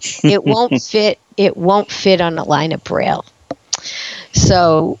 And it won't fit. It won't fit on a line of Braille.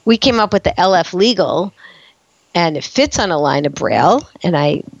 So we came up with the LF Legal. and it fits on a line of Braille. And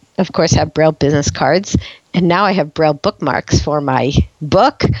I, of course, have Braille business cards. And now I have Braille bookmarks for my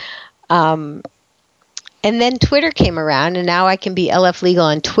book. And then Twitter came around, and now I can be LF Legal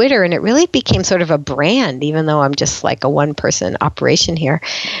on Twitter, and it really became sort of a brand, even though I'm just like a one-person operation here.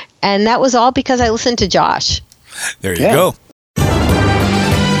 And that was all because I listened to Josh. There you go.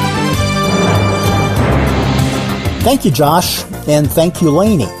 Thank you, Josh, and thank you,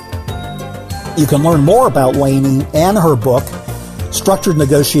 Lainey. You can learn more about Lainey and her book, Structured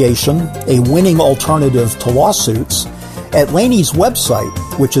Negotiation, A Winning Alternative to Lawsuits, at Lainey's website,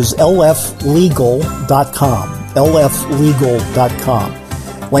 which is lflegal.com, lflegal.com.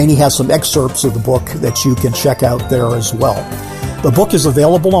 Lainey has some excerpts of the book that you can check out there as well. The book is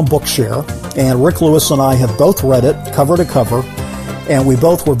available on Bookshare, and Rick Lewis and I have both read it cover to cover, and we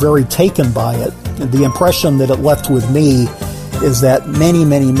both were very taken by it. The impression that it left with me is that many,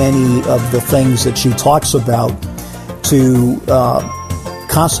 many, many of the things that she talks about to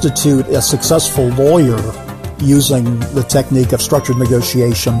constitute a successful lawyer using the technique of structured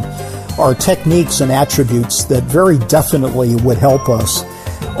negotiation are techniques and attributes that very definitely would help us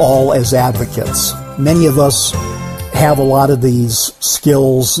all as advocates. Many of us have a lot of these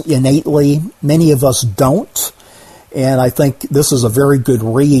skills innately. Many of us don't. And I think this is a very good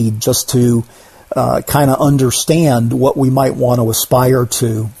read just to kind of understand what we might want to aspire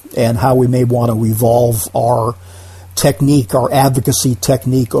to and how we may want to evolve our technique, our advocacy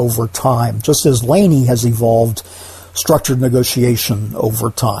technique over time, just as Lainey has evolved structured negotiation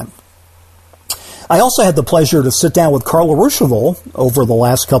over time. I also had the pleasure to sit down with Carla Ruschival over the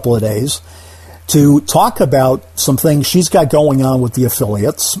last couple of days to talk about some things she's got going on with the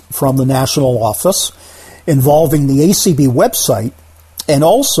affiliates from the national office involving the ACB website and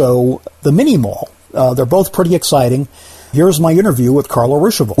also the mini mall. They're both pretty exciting. Here's my interview with Carla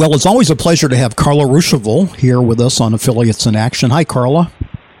Ruschival. Well, it's always a pleasure to have Carla Ruschival here with us on Affiliates in Action. Hi, Carla.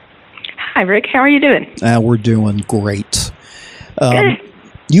 Hi, Rick. How are you doing? We're doing great. Good.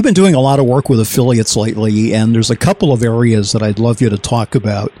 You've been doing a lot of work with affiliates lately, and there's a couple of areas that I'd love you to talk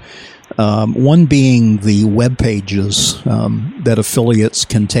about. One being the web pages that affiliates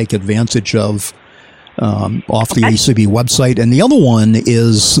can take advantage of off the ACB website. And the other one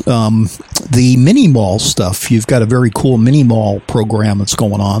is the mini mall stuff. You've got a very cool mini mall program that's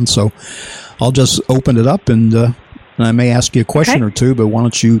going on. So I'll just open it up and I may ask you a question or two, but why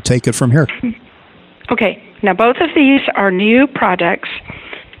don't you take it from here? Okay. Now, both of these are new projects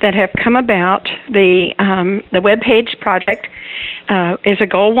that have come about. The webpage project is a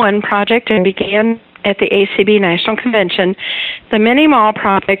Goal 1 project and began at the ACB National Convention. The Mini Mall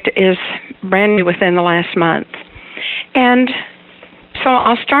project is brand new within the last month. And so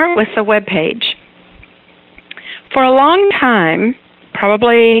I'll start with the webpage. For a long time,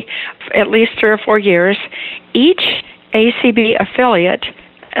 probably at least 3 or 4 years, each ACB affiliate,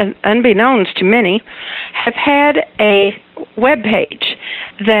 unbeknownst to many, have had a web page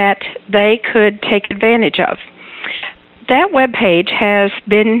that they could take advantage of. That web page has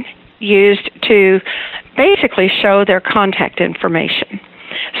been used to basically show their contact information.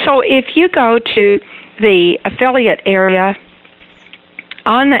 So if you go to the affiliate area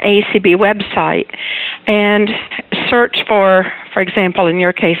on the ACB website and search for example, in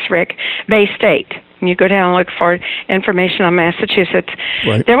your case, Rick, Bay State, and you go down and look for information on Massachusetts,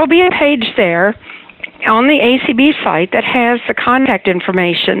 right, there will be a page there on the ACB site that has the contact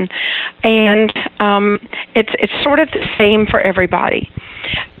information, and it's sort of the same for everybody.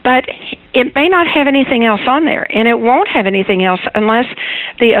 But it may not have anything else on there, and it won't have anything else unless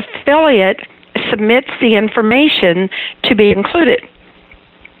the affiliate submits the information to be included.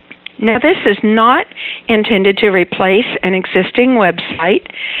 Now, this is not intended to replace an existing website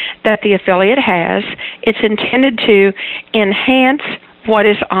that the affiliate has. It's intended to enhance what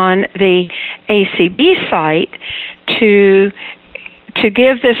is on the ACB site to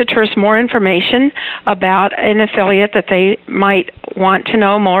give visitors more information about an affiliate that they might want to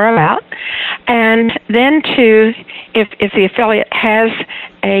know more about, and then to, if the affiliate has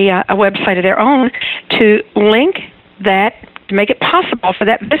a website of their own, to link that, to make it possible for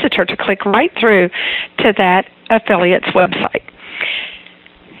that visitor to click right through to that affiliate's website.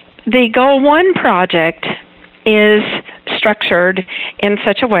 The Goal 1 project is structured in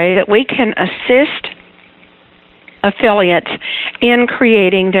such a way that we can assist affiliates in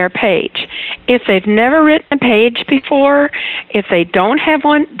creating their page. If they've never written a page before, if they don't have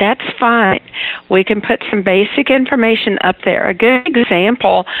one, that's fine. We can put some basic information up there. A good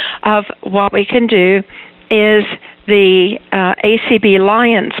example of what we can do is the ACB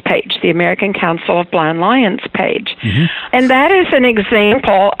Lions page, the American Council of Blind Lions page. And that is an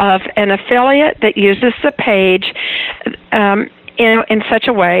example of an affiliate that uses the page in such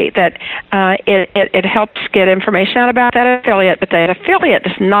a way that it helps get information out about that affiliate, but that affiliate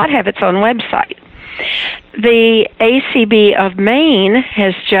does not have its own website. The ACB of Maine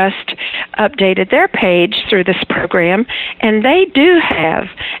has just updated their page through this program, and they do have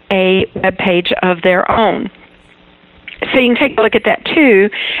a web page of their own. So you can take a look at that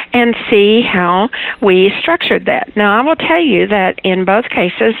too and see how we structured that. Now, I will tell you that in both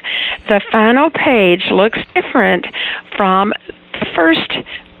cases, the final page looks different from the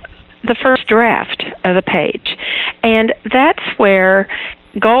first draft of the page. And that's where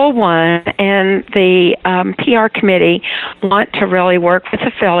Goal 1 and the PR committee want to really work with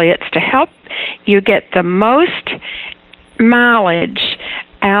affiliates to help you get the most mileage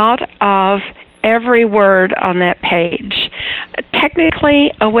out of every word on that page.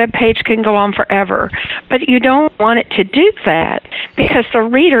 Technically, a web page can go on forever, but you don't want it to do that because the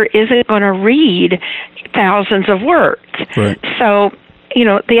reader isn't going to read thousands of words. Right. So,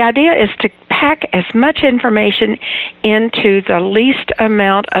 the idea is to pack as much information into the least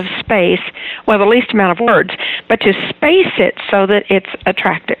amount of space, the least amount of words, but to space it so that it's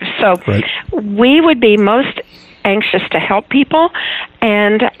attractive. So we would be most anxious to help people,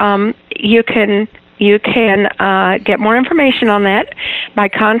 and you can get more information on that by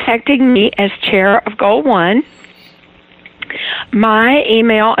contacting me as chair of Goal 1. My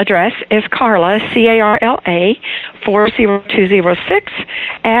email address is Carla, C-A-R-L-A, 40206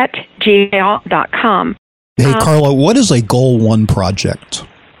 at gmail.com. Hey, Carla, what is a Goal 1 project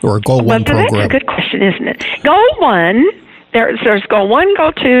or a Goal 1 program? That's a good question, isn't it? Goal 1, there's Goal 1,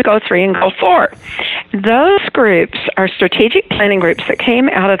 Goal 2, Goal 3, and Goal 4. Those groups are strategic planning groups that came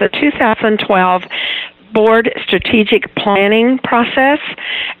out of the 2012 board strategic planning process,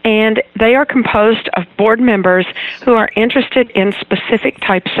 and they are composed of board members who are interested in specific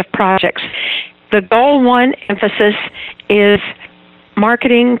types of projects. The Goal 1 emphasis is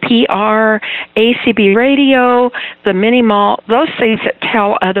marketing, PR, ACB radio, the mini mall, those things that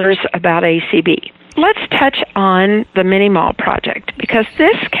tell others about ACB. Let's touch on the mini mall project because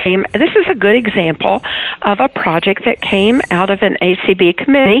this is a good example of a project that came out of an ACB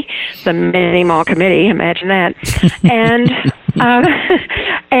committee, the mini mall committee, imagine that, and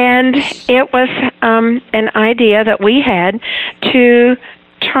it was an idea that we had to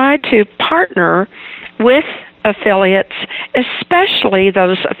try to partner with affiliates, especially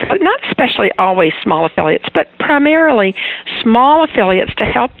those, not especially always small affiliates, but primarily small affiliates, to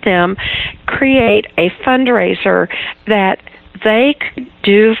help them create a fundraiser that they could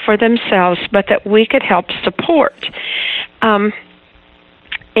do for themselves, but that we could help support. And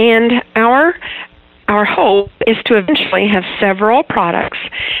our hope is to eventually have several products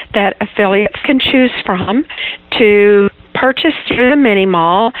that affiliates can choose from to purchase through the mini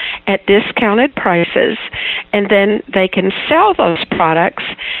mall at discounted prices, and then they can sell those products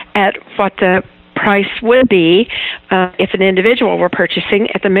at what the price would be if an individual were purchasing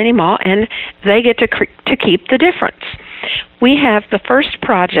at the mini mall, and they get to keep the difference. We have the first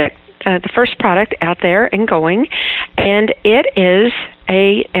product out there and going, and it is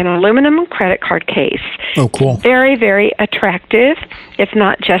an aluminum credit card case. Oh, cool. Very, very attractive. It's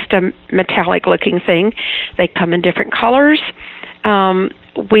not just a metallic-looking thing. They come in different colors.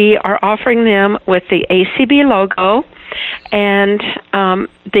 We are offering them with the ACB logo, and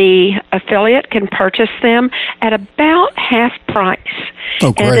the affiliate can purchase them at about half price.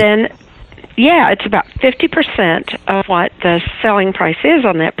 Oh, great. And then it's about 50% of what the selling price is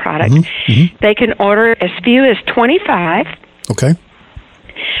on that product. Mm-hmm. They can order as few as 25. Okay.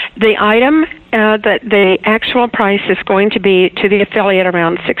 The item, the actual price is going to be to the affiliate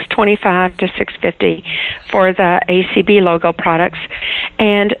around $625 to $650 for the ACB logo products,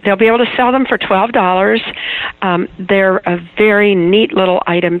 and they'll be able to sell them for $12. They're a very neat little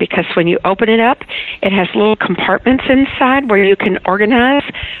item because when you open it up, it has little compartments inside where you can organize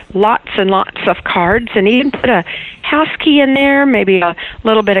lots and lots of cards, and even put a house key in there, maybe a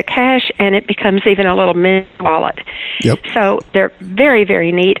little bit of cash, and it becomes even a little mini wallet. Yep. So they're very,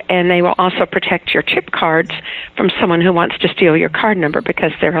 very neat, and they will also protect your chip cards from someone who wants to steal your card number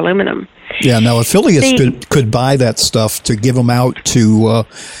because they're aluminum. Yeah, now affiliates could buy that stuff to give them out to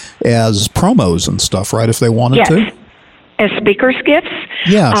as promos and stuff, right, if they wanted to? As speakers gifts.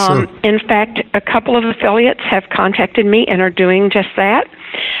 Yeah, sure. In fact, a couple of affiliates have contacted me and are doing just that.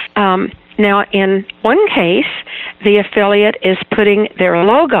 Now, in one case, the affiliate is putting their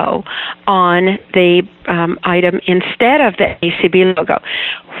logo on the item instead of the ACB logo.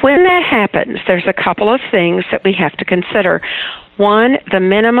 When that happens, there's a couple of things that we have to consider. One, the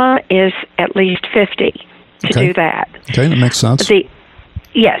minimum is at least 50 to do that. Okay, that makes sense.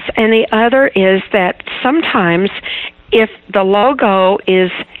 Yes, and the other is that sometimes if the logo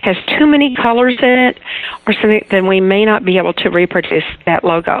has too many colors in it or something, then we may not be able to reproduce that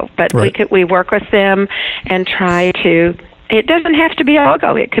logo. But we work with them and try to. It doesn't have to be a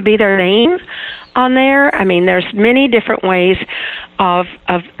logo. It could be their name on there. I mean, there's many different ways of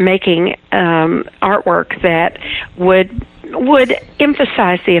making artwork that would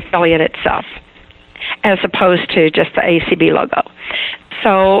emphasize the affiliate itself, as opposed to just the ACB logo.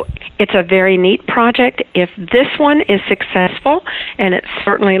 So it's a very neat project. If this one is successful, and it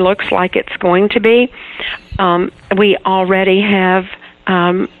certainly looks like it's going to be, we already have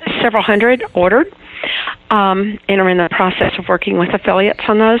several hundred ordered, and are in the process of working with affiliates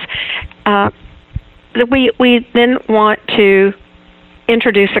on those. We then want to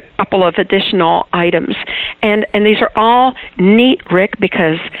introduce a couple of additional items, and these are all neat, Rick,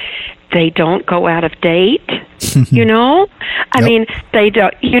 because they don't go out of date. You know, I mean, they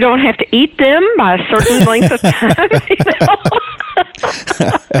don't. You don't have to eat them by a certain length of time.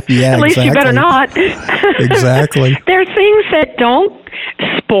 Yeah, at least you better not. Exactly. There are things that don't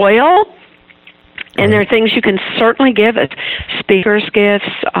spoil. And there are things you can certainly give as speakers' gifts.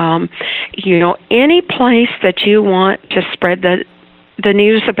 Any place that you want to spread the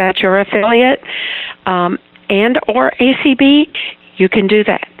news about your affiliate and or ACB, you can do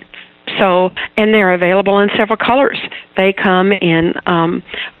that. So, and they're available in several colors. They come in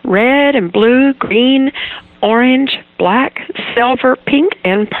red and blue, green, orange, black, silver, pink,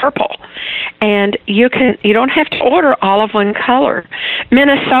 and purple. And you don't have to order all of one color.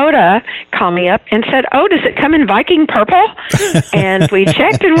 Minnesota called me up and said, "Oh, does it come in Viking purple?" And we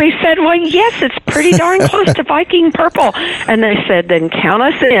checked and we said, "Well, yes, it's pretty darn close to Viking purple." And they said, "Then count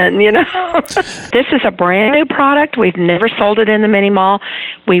us in." This is a brand new product. We've never sold it in the mini mall.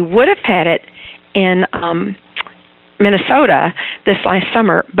 We would have had it in Minnesota this last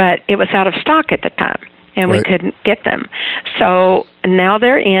summer, but it was out of stock at the time. And we couldn't get them. So now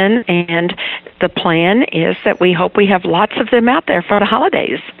they're in, and the plan is that we hope we have lots of them out there for the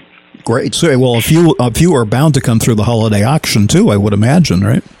holidays. Great. So, well, a few are bound to come through the holiday auction, too, I would imagine,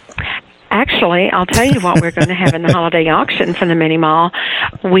 right? Actually, I'll tell you what we're going to have in the holiday auction from the mini mall.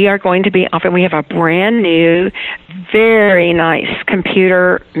 We are going to be offering, we have a brand new, very nice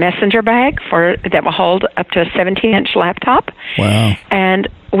computer messenger bag that will hold up to a 17-inch laptop. Wow. And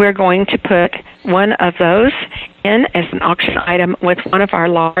we're going to put one of those in as an auction item with one of our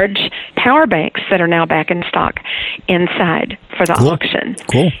large power banks that are now back in stock inside for the auction.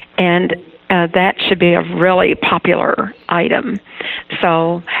 Cool. And that should be a really popular item.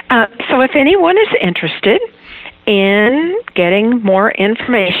 So if anyone is interested in getting more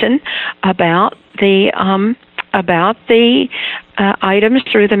information about the items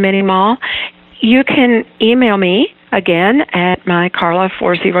through the mini mall, you can email me again at my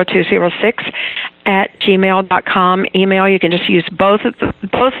Carla40206 email. You can just use both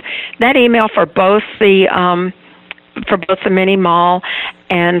that email for both the mini mall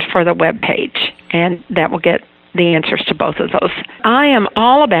and for the web page, and that will get the answers to both of those. I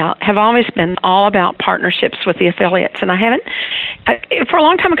have always been all about partnerships with the affiliates, and for a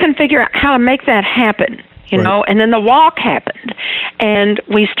long time I couldn't figure out how to make that happen. And then the walk happened. And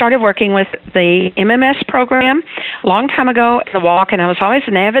we started working with the MMS program a long time ago, the walk, and I was always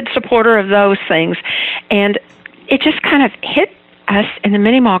an avid supporter of those things. And it just kind of hit us in the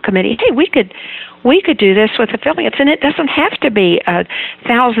mini mall committee, hey, we could do this with affiliates, and it doesn't have to be a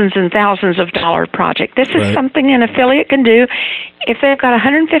thousands and thousands of dollar project. This is something an affiliate can do. If they've got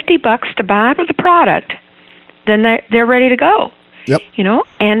 $150 to buy for the product, then they're ready to go. Yep.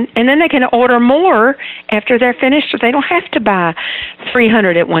 And then they can order more after they're finished, so they don't have to buy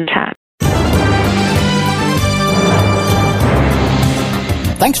 300 at one time.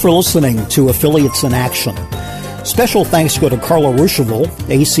 Thanks for listening to Affiliates in Action. Special thanks go to Carla Ruschival,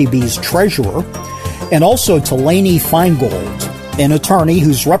 ACB's treasurer, and also to Lainey Feingold, an attorney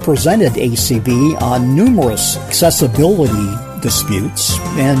who's represented ACB on numerous accessibility disputes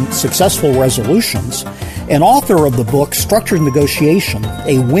and successful resolutions, and author of the book Structured Negotiation,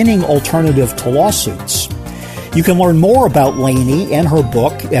 A Winning Alternative to Lawsuits. You can learn more about Lainey and her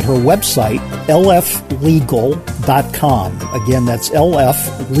book at her website, lflegal.com. Again, that's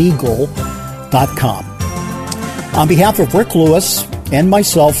lflegal.com. On behalf of Rick Lewis and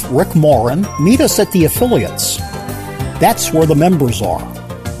myself, Rick Morin, meet us at the affiliates. That's where the members are.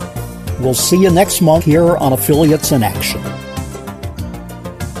 We'll see you next month here on Affiliates in Action.